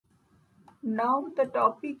Now the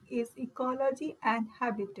topic is ecology and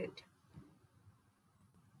habitat.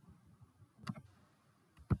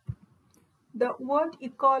 The word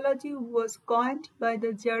ecology was coined by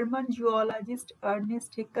the German zoologist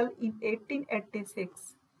Ernst Haeckel in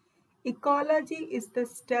 1886. Ecology is the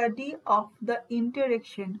study of the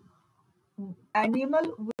interaction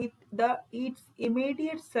animal with its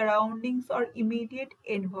immediate surroundings or immediate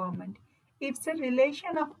environment. It's a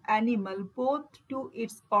relation of animal both to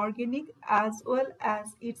its organic as well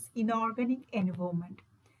as its inorganic environment.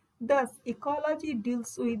 Thus, ecology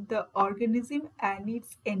deals with the organism and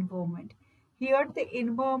its environment. Here, the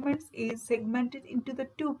environment is segmented into the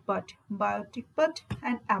two parts, biotic part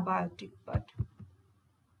and abiotic part.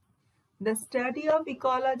 The study of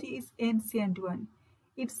ecology is ancient one.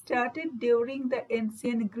 It started during the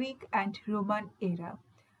ancient Greek and Roman era.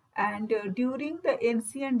 And during the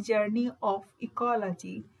ancient journey of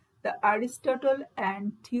ecology, the Aristotle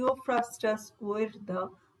and Theophrastus were the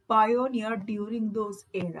pioneer during those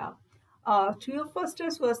era.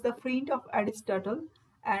 Theophrastus was the friend of Aristotle,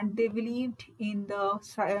 and they believed in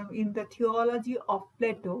the theology of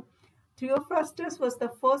Plato. Theophrastus was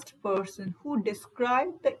the first person who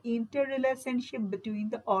described the interrelationship between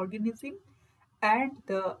the organism and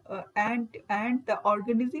the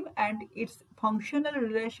organism and its functional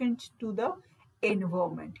relations to the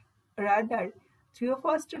environment. Rather,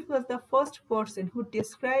 Theophrastus was the first person who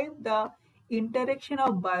described the interaction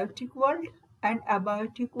of biotic world and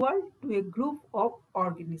abiotic world to a group of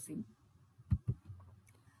organisms.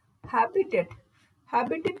 Habitat.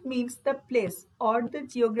 Habitat means the place or the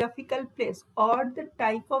geographical place or the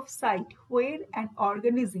type of site where an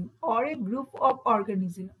organism or a group of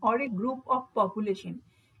organisms or a group of population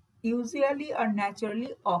usually or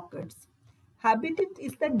naturally occurs. Habitat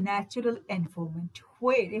is the natural environment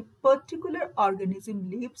where a particular organism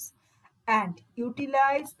lives and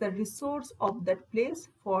utilizes the resource of that place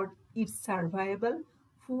for its survival,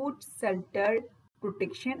 food, shelter,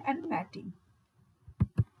 protection and mating.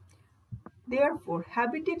 Therefore,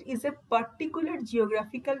 habitat is a particular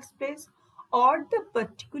geographical space or the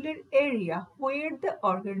particular area where the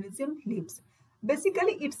organism lives.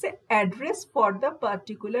 Basically, it's an address for the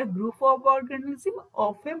particular group of organism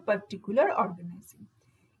of a particular organism.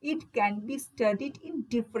 It can be studied in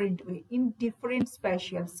different way, in different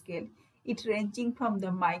spatial scale. It ranging from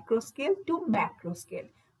the micro scale to macro scale.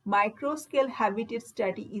 Micro scale habitat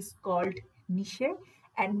study is called niche,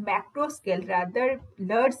 and macro scale, rather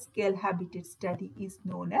large scale habitat study is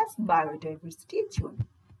known as biodiversity zone.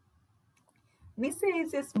 Niche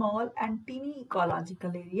is a small and teeny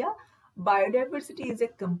ecological area. Biodiversity is a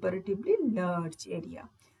comparatively large area.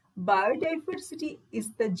 Biodiversity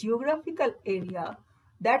is the geographical area.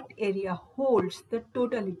 That area holds the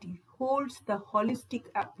totality, holds the holistic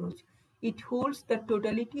approach. It holds the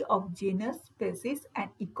totality of genus, species, and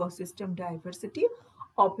ecosystem diversity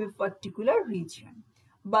of a particular region.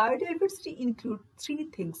 Biodiversity includes three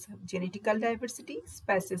things: genetical diversity,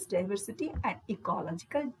 species diversity, and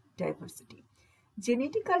ecological diversity.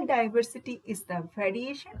 Genetical diversity is the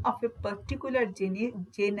variation of a particular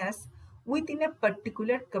genus within a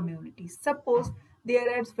particular community. Suppose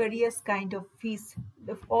there are various kinds of fish.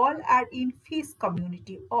 All are in fish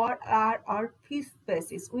community or are fish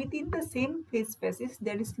species. Within the same fish species,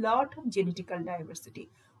 there is lot of genetical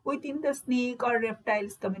diversity. Within the snake or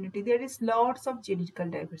reptiles community, there is lots of genetical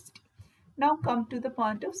diversity. Now come to the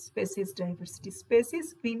point of species diversity.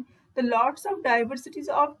 Species mean the lots of diversities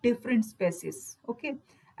of different species. Okay.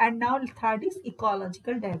 And now third is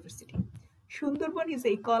ecological diversity. Sundarban is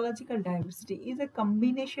a ecological diversity, is a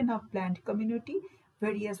combination of plant community,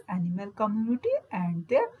 various animal community and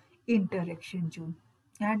their interaction zone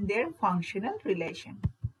and their functional relation.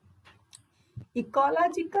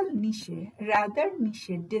 Ecological niche, rather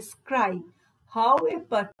niche, describe how a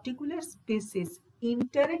particular species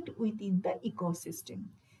interact within the ecosystem.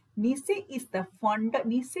 Niche is the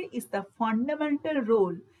fundamental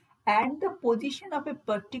role and the position of a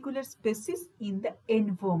particular species in the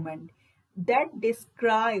environment that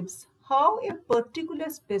describes how a particular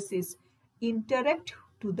species interact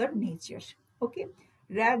to the nature. Okay,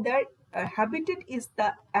 rather habitat is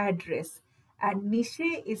the address and niche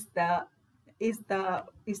is the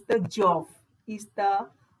job, is the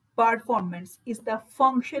performance, is the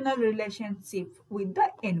functional relationship with the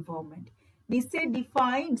environment. Niche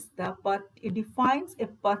defines a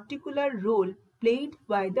particular role played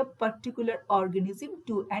by the particular organism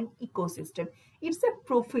to an ecosystem. It's a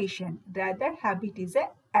profession, rather habit is an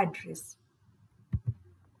address.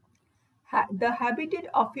 The habitat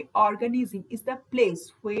of an organism is the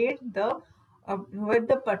place where the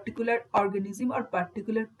particular organism or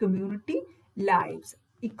particular community lives.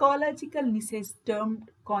 ecological niche is termed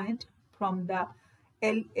coined from the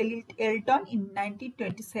Elton in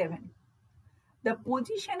 1927. The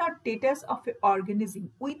position or status of an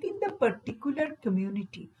organism within the particular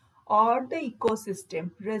community or the ecosystem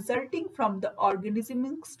resulting from the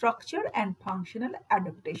organism's structure and functional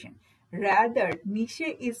adaptation. Rather,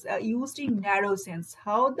 niche is used in narrow sense,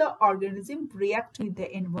 how the organism react with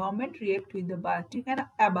the environment, react with the biotic and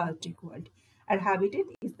abiotic world. And habitat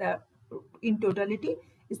is the, in totality,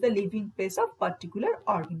 is the living place of particular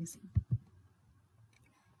organism.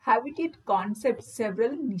 Habitat concept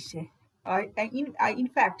several niche. In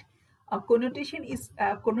fact, a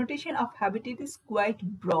connotation of habitat is quite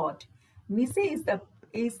broad. Niche is the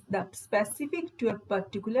specific to a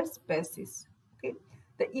particular species. Okay,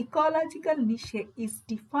 the ecological niche is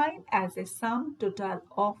defined as a sum total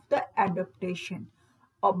of the adaptation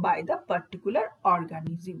by the particular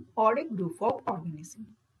organism or a group of organisms.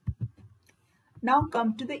 Now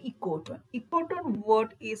come to the ecotone. Ecotone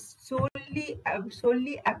word is solely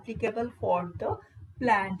applicable for the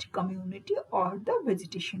plant community or the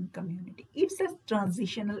vegetation community. It's a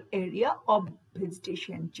transitional area of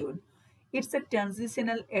vegetation zone. It's a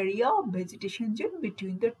transitional area of vegetation zone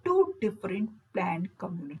between the two different plant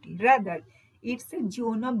community. Rather, it's a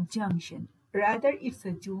zone of junction. Rather, it's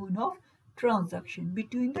a zone of transaction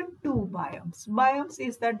between the two biomes. Biomes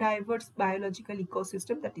is the diverse biological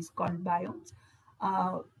ecosystem that is called biomes.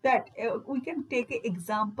 We can take an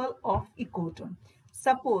example of ecotone.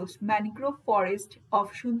 Suppose mangrove forest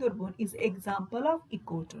of Sundarban is example of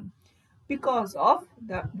ecotone because of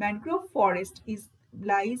the mangrove forest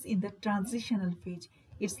lies in the transitional phase.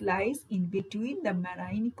 It lies in between the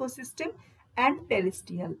marine ecosystem and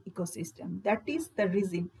terrestrial ecosystem. That is the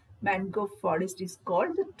reason mangrove forest is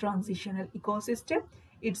called the transitional ecosystem.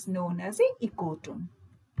 It's known as a ecotone.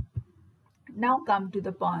 Now come to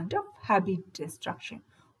the point of habit destruction.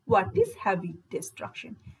 What is habit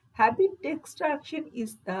destruction? Habit destruction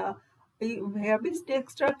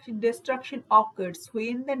occurs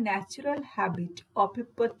when the natural habit of a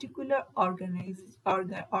particular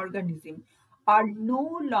organism are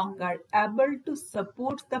no longer able to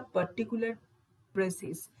support the particular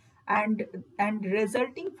process, and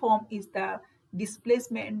resulting form is the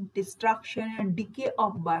displacement, destruction, and decay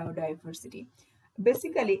of biodiversity.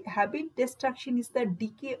 Basically, habit destruction is the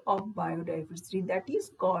decay of biodiversity, that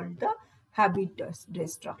is called the habit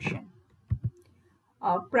destruction.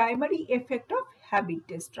 Primary effect of habit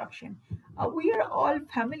destruction. We are all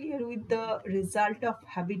familiar with the result of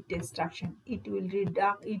habit destruction. It will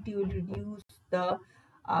reduce the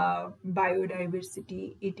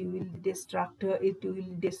biodiversity. It will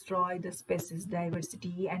destroy the species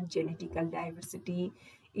diversity and genetical diversity.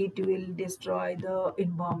 It will destroy the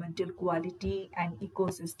environmental quality and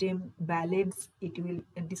ecosystem balance. It will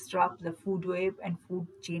disrupt the food web and food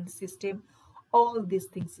chain system. All these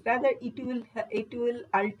things. Rather, it will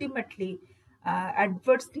ultimately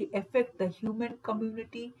adversely affect the human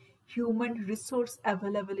community, human resource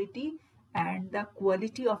availability, and the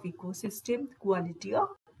quality of ecosystem.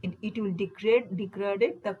 It will degrade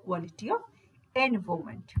the quality of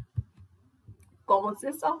environment.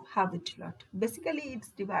 Causes of habit loss. Basically, it's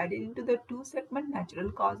divided into the two segments: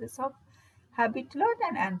 natural causes of habit loss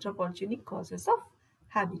and anthropogenic causes of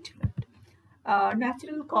habitat loss.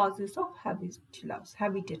 Natural causes of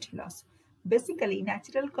habitat loss. Basically,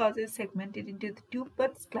 natural causes segmented into the two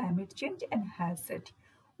parts: climate change and hazard.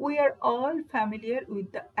 We are all familiar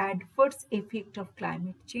with the adverse effect of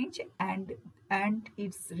climate change and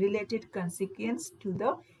its related consequence to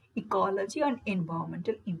the ecology and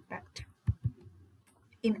environmental impact.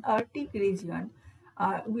 In Arctic region,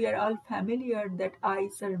 we are all familiar that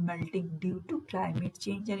ice are melting due to climate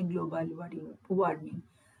change and global warming.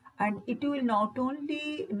 And it will not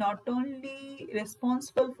only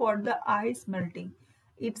responsible for the ice melting,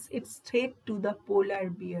 it's threat to the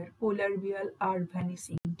polar bear. Polar bear are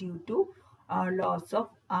vanishing due to loss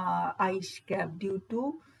of ice cap due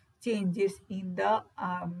to changes in the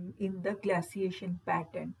glaciation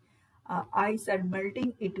pattern. Ice are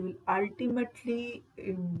melting. It will ultimately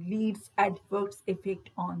leads adverse effect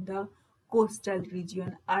on the coastal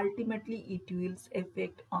region. Ultimately, it will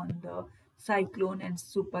affect on the cyclone and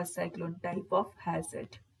super cyclone type of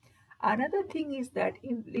hazard. Another thing is that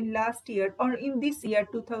in last year, or in this year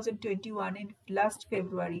 2021, in last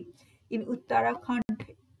February, in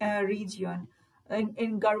Uttarakhand region,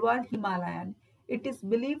 in Garhwal Himalayan, it is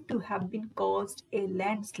believed to have been caused a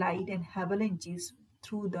landslide and avalanches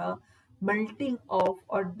through the melting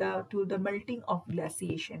of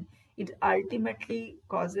glaciation. It ultimately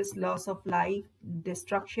causes loss of life,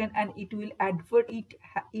 destruction, and it will adversely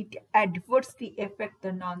affect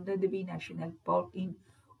the Nanda Devi National Park in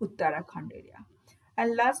Uttarakhand area.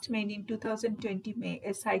 And last May, in 2020 May,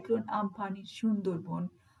 a cyclone Amphan in Sundarban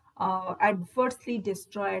adversely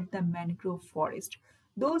destroyed the mangrove forest.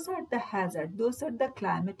 Those are the hazards, those are the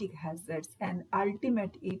climatic hazards, and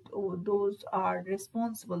ultimately those are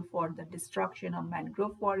responsible for the destruction of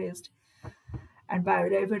mangrove forest and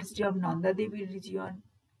biodiversity of Nanda Devi region,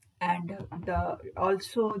 and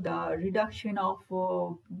also the reduction of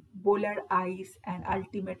polar ice, and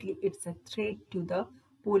ultimately it's a threat to the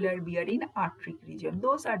polar bear in Arctic region.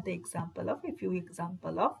 Those are the example of a few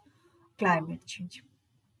example of climate change.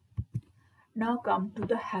 Now come to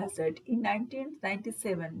the hazard. In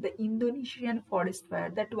 1997, the Indonesian forest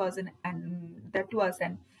fire, that was an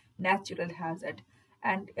natural hazard.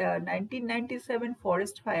 And 1997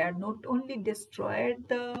 forest fire not only destroyed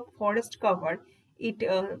the forest cover, it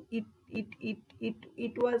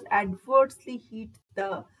was adversely hit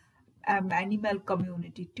the animal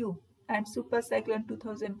community too. And super cyclone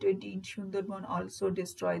 2020 in Sundarban also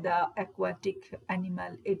destroyed the aquatic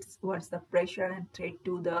animal. It was the pressure and threat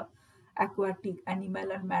to the aquatic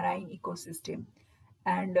animal and marine ecosystem.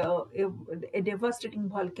 And a devastating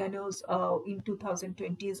volcanoes in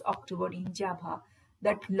 2020's October in Java,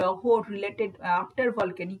 that Lahore related after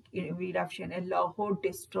volcanic eruption, a Lahore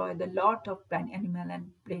destroyed a lot of animal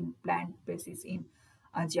and plant species in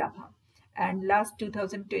Java. And last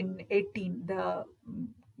 2018, the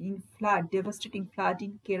in flood, devastating flood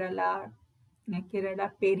in Kerala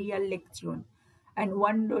Periyar Lake zone. And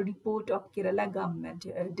one report of Kerala government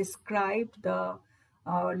described the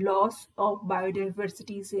loss of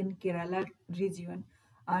biodiversities in Kerala region,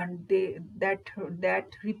 and that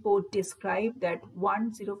report described that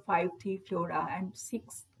 1053 flora and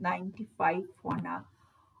 695 fauna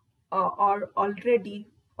are already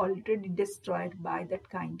destroyed by that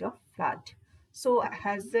kind of flood. So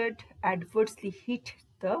hazard adversely hit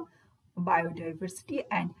the biodiversity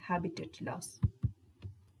and habitat loss.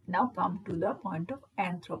 Now come to the point of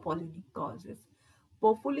anthropogenic causes.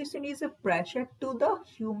 Population is a pressure to the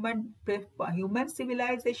human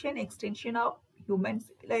civilization, extension of human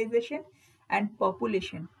civilization, and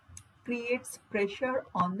population creates pressure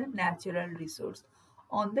on the natural resource,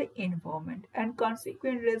 on the environment, and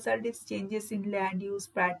consequent result is changes in land use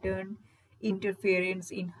pattern, interference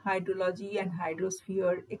in hydrology and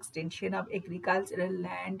hydrosphere, extension of agricultural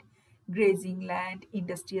land, grazing land,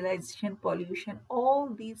 industrialization, pollution. All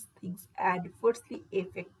these things adversely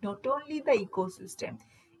affect not only the ecosystem,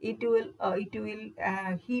 it will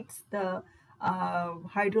hit the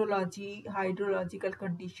hydrological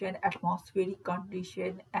condition, atmospheric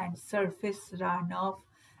condition, and surface runoff,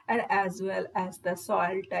 and as well as the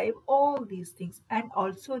soil type. All these things, and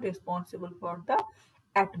also responsible for the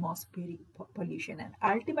atmospheric pollution, and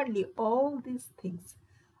ultimately all these things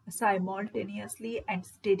simultaneously and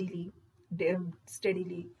steadily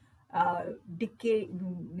decay.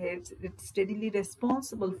 It's steadily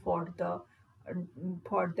responsible for the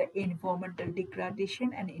environmental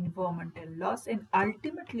degradation and environmental loss, and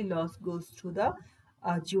ultimately loss goes to the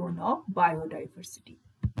zone of biodiversity.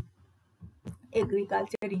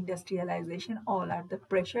 Agriculture, industrialization, all are the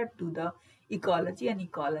pressure to the ecology and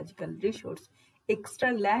ecological resource.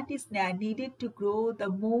 Extra land is needed to grow the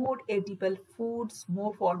more edible foods,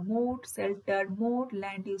 more shelter, more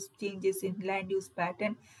land use changes in land use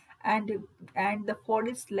pattern, and the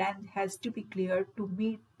forest land has to be cleared to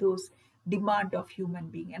meet those demand of human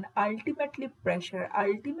being, and ultimately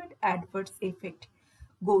ultimate adverse effect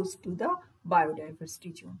goes to the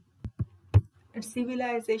biodiversity zone.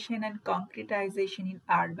 Civilization and concretization in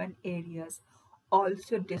urban areas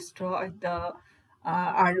also destroy the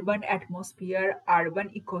urban atmosphere, urban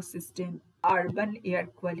ecosystem, urban air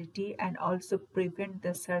quality, and also prevent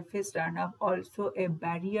the surface runoff, also a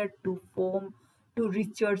barrier to form to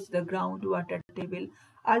recharge the groundwater table.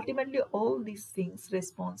 Ultimately, all these things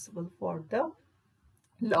responsible for the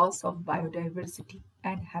loss of biodiversity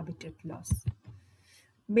and habitat loss.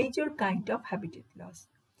 Major kind of habitat loss.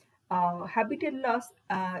 Habitat loss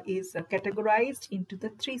is categorized into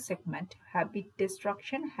the three segments: habit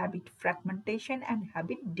destruction, habit fragmentation, and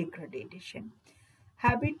habit degradation.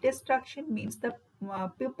 Habit destruction means the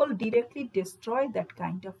people directly destroy that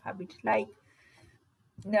kind of habit, like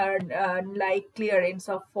clearance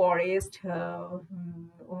of forest,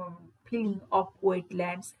 filling of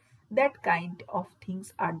wetlands. That kind of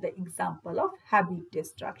things are the example of habit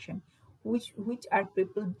destruction, which are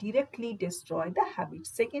people directly destroy the habit.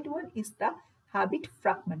 Second one is the habit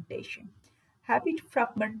fragmentation. Habit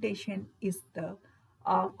fragmentation is the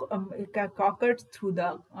occurs through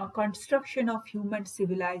the construction of human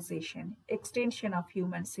civilization, extension of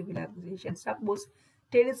human civilization. Suppose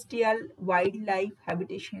terrestrial wildlife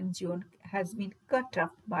habitation zone has been cut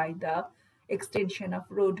off by the extension of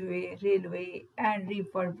roadway, railway, and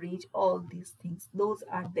river bridge. All these things, those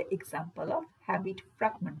are the example of habit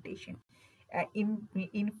fragmentation. In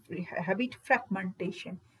habit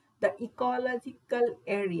fragmentation, the ecological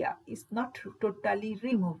area is not totally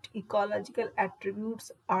removed. Ecological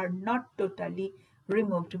attributes are not totally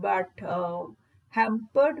removed, but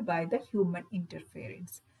hampered by the human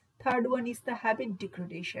interference. Third one is the habit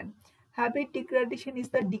degradation. Habit degradation is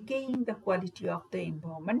the decaying the quality of the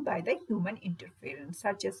environment by the human interference,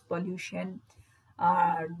 such as pollution,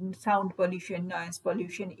 sound pollution, noise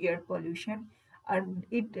pollution, air pollution. And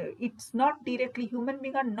it's not directly, human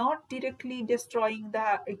beings are not directly destroying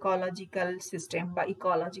the ecological system by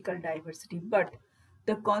ecological diversity, but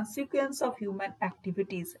the consequence of human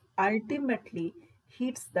activities ultimately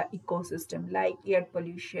hits the ecosystem, like air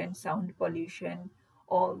pollution, sound pollution.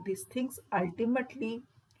 All these things ultimately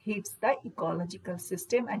hits the ecological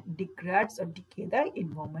system and degrades or decay the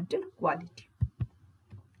environmental quality.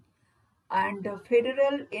 And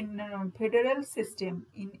federal system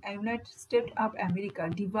in United States of America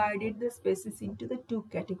divided the species into the two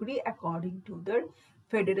categories according to the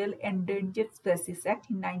Federal Endangered Species Act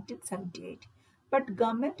in 1978. But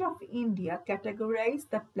Government of India categorized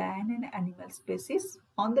the plant and animal species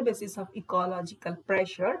on the basis of ecological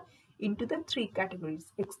pressure into the three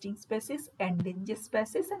categories: extinct species, endangered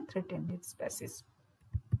species, and threatened species.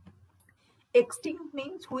 Extinct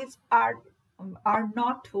means which are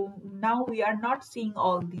not, now we are not seeing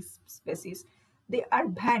all these species. They are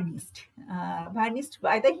vanished, vanished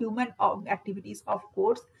by the human activities, of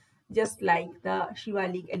course, just like the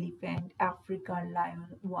Shivalik elephant, African lion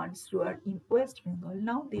once were in West Bengal.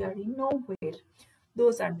 Now they are in nowhere.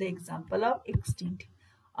 Those are the example of extinct.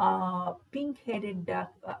 Pink-headed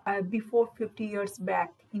duck, before 50 years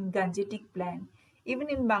back in Gangetic Plain, even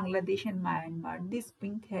in Bangladesh and Myanmar, this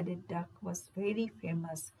pink-headed duck was very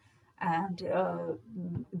famous, and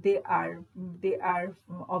they are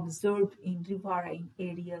observed in riverine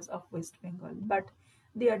areas of West Bengal, but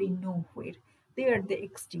they are in nowhere. They are the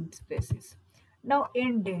extinct species. Now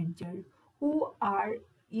endangered, who are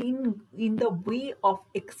in the way of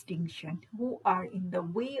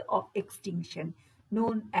extinction,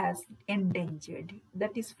 known as endangered.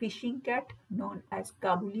 That is fishing cat, known as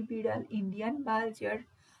Kabuli beetle, Indian badger,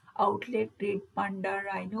 outlet red panda,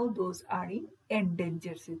 rhino. Those are in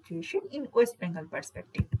endangered situation in West Bengal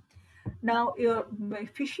perspective. Now my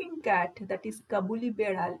fishing cat, that is Kabuli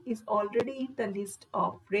beetle, is already in the list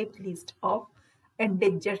of red list of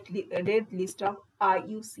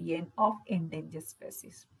IUCN of endangered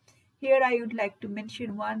species. Here I would like to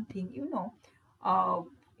mention one thing.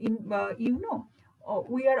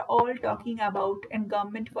 We are all talking about, and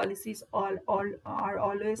government policies all are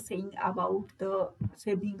always saying about the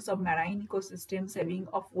savings of marine ecosystem, savings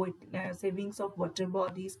of water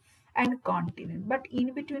bodies and continent. But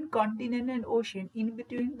in between continent and ocean, in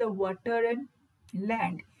between the water and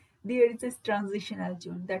land, there is a transitional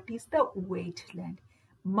zone, that is the wetland,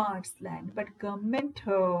 marshland. But government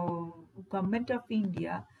of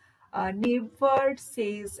India never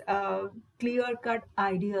says clear-cut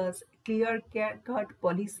ideas, clear-cut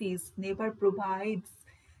policies, never provides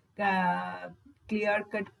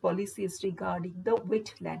clear-cut policies regarding the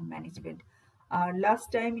wetland management.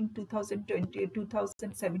 Last time in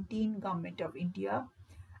 2017, Government of India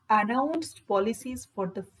announced policies for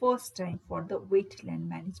the first time for the wetland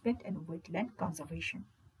management and wetland conservation.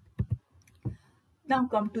 Now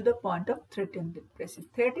come to the point of threatened species.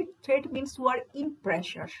 Threat means who are in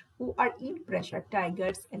pressure.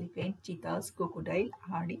 Tigers, elephant, cheetahs, crocodile,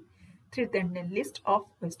 hardy, threatened list of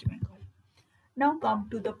West Bengal. Now come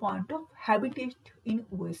to the point of habitat in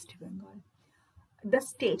West Bengal. The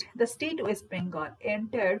state West Bengal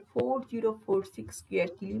entered 4046 square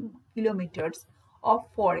kilometers of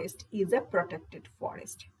forest is a protected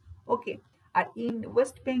forest. Okay. In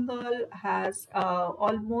West Bengal has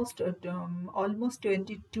almost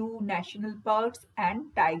 22 national parks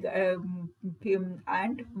and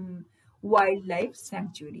wildlife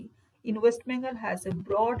sanctuary. In West Bengal has a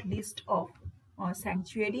broad list of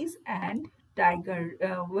sanctuaries and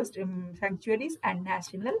sanctuaries and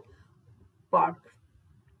national park.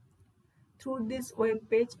 Through this web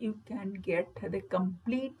page, you can get the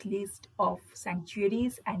complete list of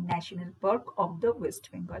sanctuaries and national park of the West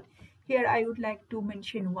Bengal. Here I would like to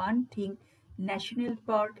mention one thing: national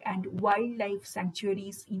park and wildlife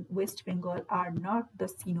sanctuaries in West Bengal are not the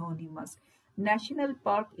synonymous. National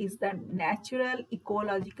park is the natural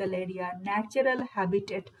ecological area, natural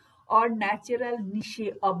habitat or natural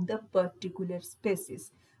niche of the particular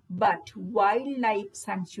species. But wildlife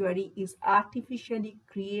sanctuary is artificially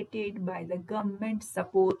created by the government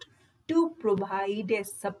support to provide a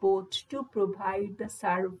support, to provide the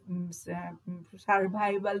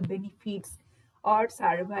survival benefits or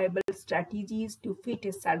survival strategies, to fit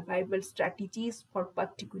a survival strategies for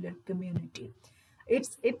particular community.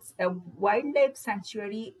 It's a wildlife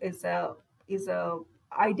sanctuary is a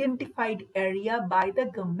identified area by the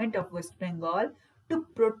government of West Bengal to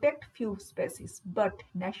protect few species, but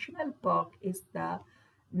national park is the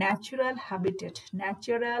natural habitat,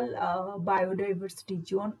 natural biodiversity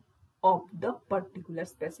zone of the particular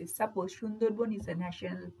species. Suppose Sundarban is a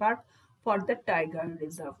national park for the tiger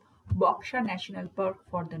reserve. Boksha National Park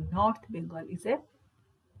for the North Bengal is a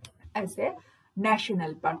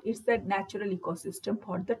national park. It's the natural ecosystem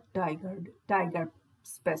for the tiger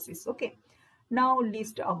species. Okay. Now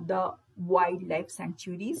list of the wildlife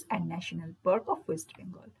sanctuaries and national park of West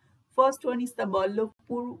Bengal. First one is the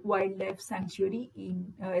Ballabpur Wildlife Sanctuary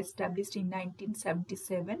established in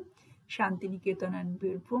 1977. Shantiniketan and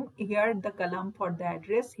Birbhum. Here the column for the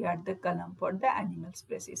address, here the column for the animal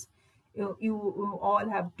species. You all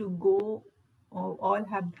have to go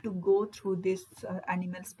through this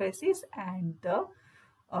animal species and the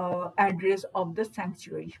address of the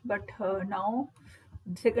sanctuary. But now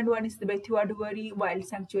the second one is the Bethiwadwari Wild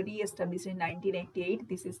Sanctuary established in 1988.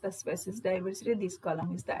 This is the species diversity. This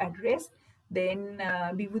column is the address. Then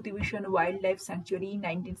Vibhuti Wildlife Sanctuary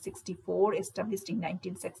 1964, established in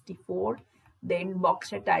 1964. Then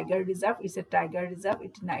Boksha Tiger Reserve is a tiger reserve,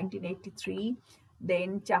 it's 1983.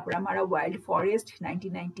 Then Chapramara Wild Forest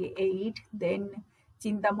 1998. Then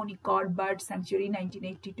Chintamani Cod Bird Sanctuary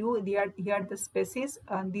 1982. Here are the species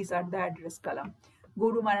and these are the address column.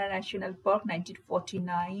 Gurumara National Park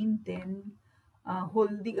 1949. Then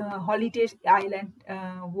Holiday Island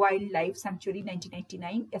Wildlife Sanctuary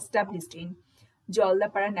 1989, established in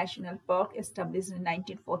Jaldapara National Park, established in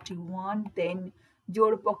 1941. Then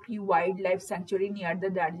Jorpokri Wildlife Sanctuary near the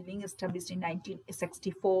Darjeeling, established in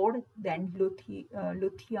 1964. Then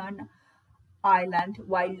Luthian Island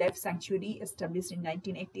Wildlife Sanctuary, established in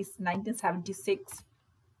 1976.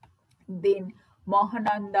 Then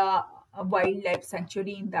Mahananda Wildlife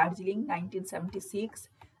Sanctuary in Darjeeling, 1976.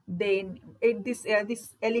 Then this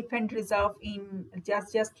elephant reserve in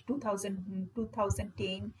just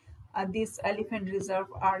 2010. This elephant reserve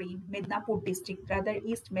are in Mednapur district, rather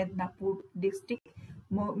East Mednapur district.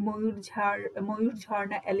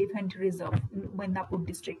 Mayurjharna Elephant Reserve in Mednapur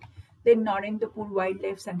district. Then Narendapur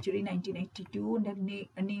Wildlife Sanctuary 1982. Then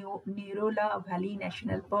Nirola Valley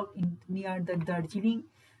National Park near the Darjeeling.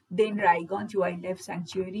 Then Raiganj Wildlife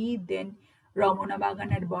Sanctuary. Then Ramana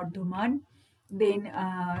Bagan at Bardhaman. Then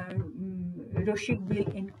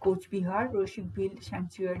Roshikville in Coach Bihar, Roshikville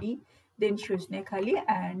Sanctuary. Then Shojnekhali,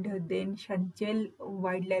 and then Shanchel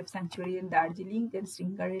Wildlife Sanctuary in Darjeeling. Then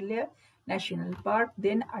Singarela National Park.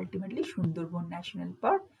 Then ultimately Sundarban National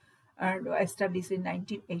Park, established in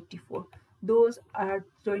 1984. Those are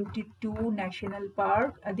 22 national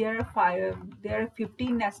park. There are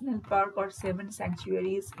 15 national park or 7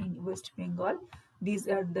 sanctuaries in West Bengal. These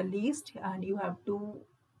are the list, and you have to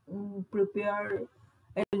prepare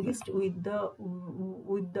a list with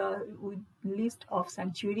list of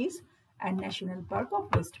sanctuaries and national park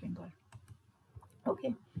of West Bengal.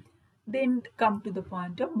 Okay, then come to the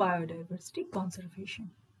point of biodiversity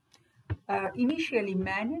conservation. Initially,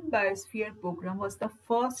 Man and Biosphere program was the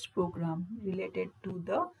first program related to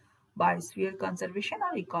the biosphere conservation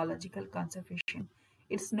or ecological conservation.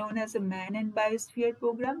 It's known as a Man and Biosphere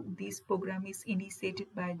program. This program is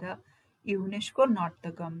initiated by the UNESCO, not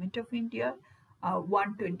the government of India.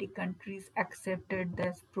 120 countries accepted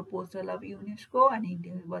this proposal of UNESCO, and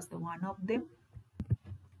India was the one of them.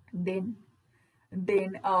 Then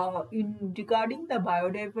in regarding the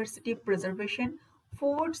biodiversity preservation,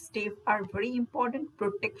 4 steps are very important.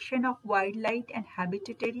 Protection of wildlife and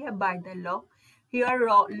habitat area by the law. Here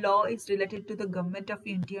law is related to the government of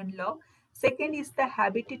Indian law. Second is the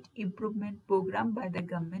habitat improvement program by the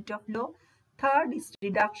government of law. Third is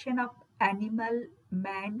reduction of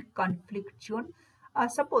animal-man conflict zone.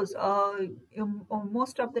 Suppose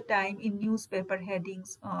most of the time in newspaper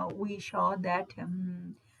headings we saw that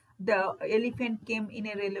the elephant came in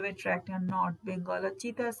a railway track in North Bengal, or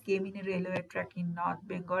cheetahs came in a railway track in North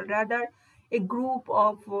Bengal. Rather, a group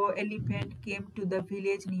of elephant came to the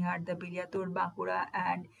village near the Biliator Bankura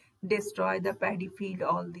and destroyed the paddy field,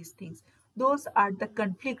 all these things. Those are the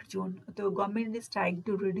conflict zone. The government is trying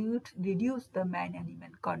to reduce the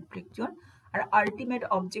man-animal conflict zone. Our ultimate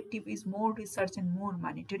objective is more research and more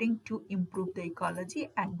monitoring to improve the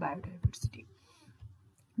ecology and biodiversity.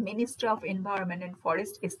 Ministry of Environment and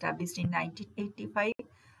Forest, established in 1985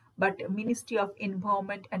 but Ministry of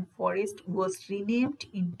Environment and Forest was renamed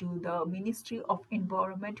into the Ministry of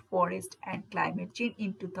Environment, Forest and Climate Change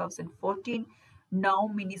in 2014. Now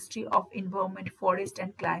Ministry of Environment, Forest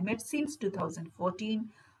and Climate since 2014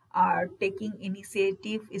 is taking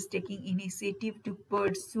initiative to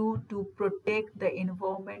pursue, to protect the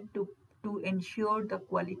environment, to ensure the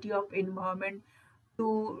quality of environment,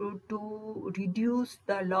 to reduce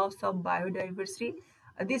the loss of biodiversity.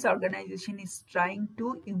 This organization is trying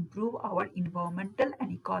to improve our environmental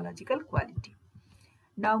and ecological quality.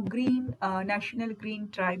 Now, National Green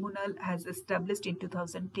Tribunal has established in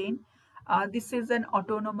 2010. This is an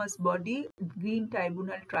autonomous body. Green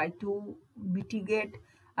Tribunal try to mitigate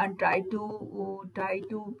and try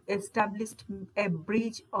to establish a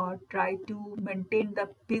bridge or try to maintain the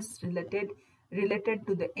peace related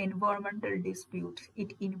to the environmental disputes.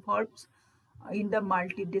 It involves in the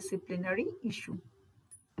multidisciplinary issue.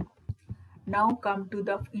 Now come to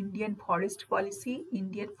the Indian Forest Policy.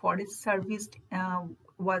 Indian Forest Service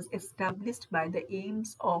was established by the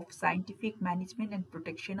aims of scientific management and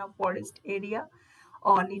protection of forest area.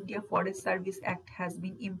 All India Forest Service Act has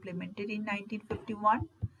been implemented in 1951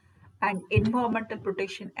 and Environmental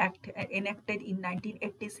Protection Act enacted in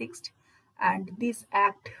 1986, and this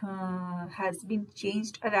act has been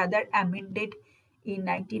changed or rather amended in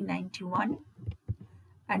 1991,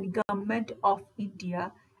 and Government of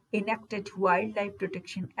India enacted Wildlife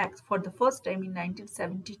Protection Act for the first time in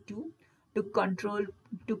 1972 to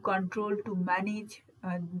manage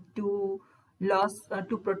to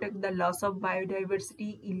protect the loss of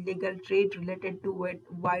biodiversity, illegal trade related to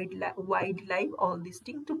wildlife, all these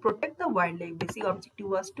things to protect the wildlife. Basic objective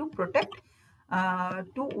was to protect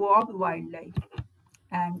to work wildlife.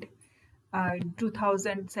 And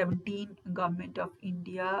 2017 Government of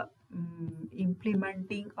India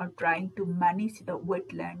implementing or trying to manage the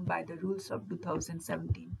wetland by the rules of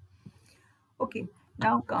 2017. Okay,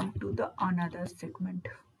 now come to the another segment.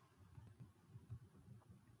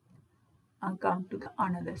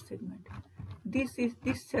 This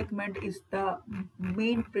segment is the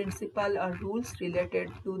main principle or rules related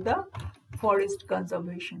to the forest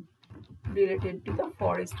conservation.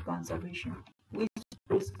 Which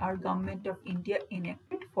rules are Government of India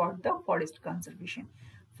enacted for the forest conservation?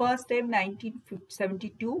 First time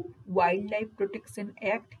 1972 Wildlife Protection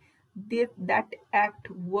Act. That act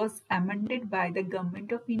was amended by the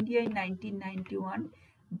Government of India in 1991.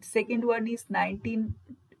 Second one is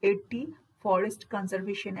 1980 Forest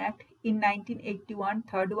Conservation Act in 1981.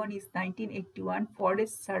 Third one is 1981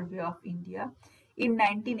 Forest Survey of India. In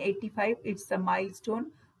 1985 it's a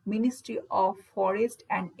milestone. Ministry of Forest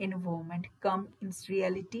and Environment come in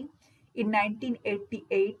reality. In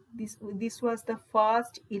 1988 this was the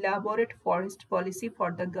first elaborate forest policy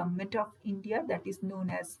for the Government of India, that is known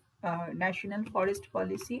as National Forest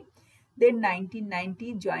Policy. Then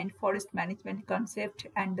 1990 Joint Forest Management Concept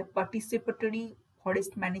and the Participatory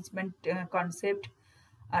Forest Management Concept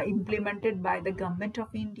implemented by the Government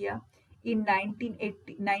of India. In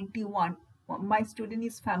 1991, my student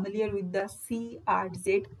is familiar with the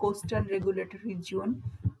CRZ, Coastal Regulatory Zone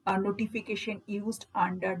notification used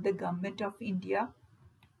under the Government of India.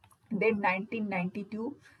 Then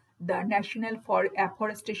 1992 the National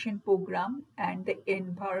Afforestation Program and the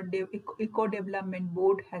Eco Development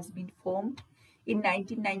Board has been formed. In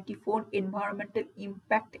 1994 Environmental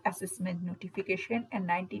Impact Assessment Notification, and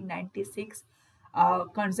 1996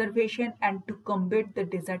 Conservation and to Combat the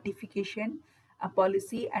Desertification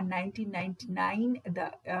Policy, and 1999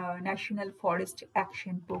 the National Forest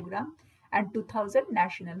Action Program, and 2000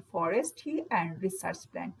 National Forestry and Research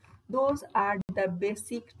Plan. Those are the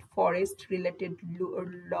basic forest related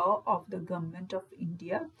law of the Government of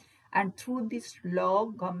India, and through this law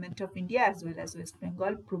Government of India as well as West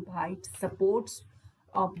Bengal provides supports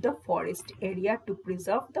of the forest area to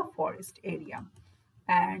preserve the forest area.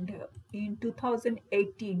 And in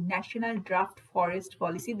 2018 National Draft Forest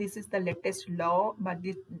Policy, this is the latest law, but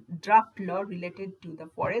this draft law related to the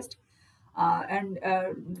forest.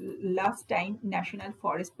 Last time National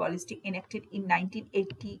Forest Policy enacted in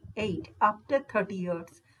 1988. After 30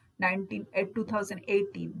 years,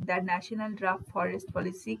 2018, the National Draft Forest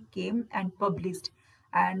Policy came and published,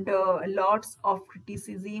 and lots of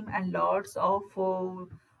criticism and lots of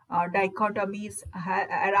dichotomies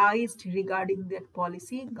arised regarding that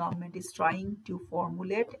policy. Government is trying to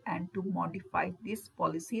formulate and to modify these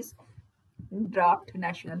policies. Draft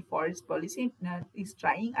National Forest Policy is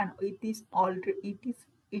trying, and it is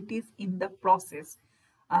in the process.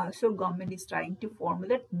 So government is trying to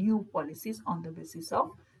formulate new policies on the basis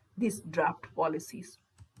of these draft policies.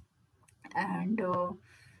 And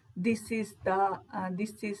This is the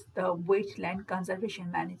Wetland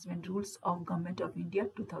Conservation Management Rules of Government of India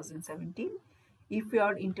 2017. If you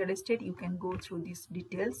are interested, you can go through these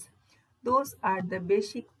details. Those are the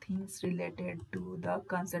basic things related to the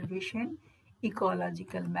conservation,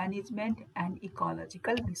 ecological management, and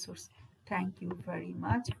ecological resource. Thank you very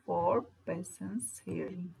much for patience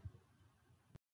hearing.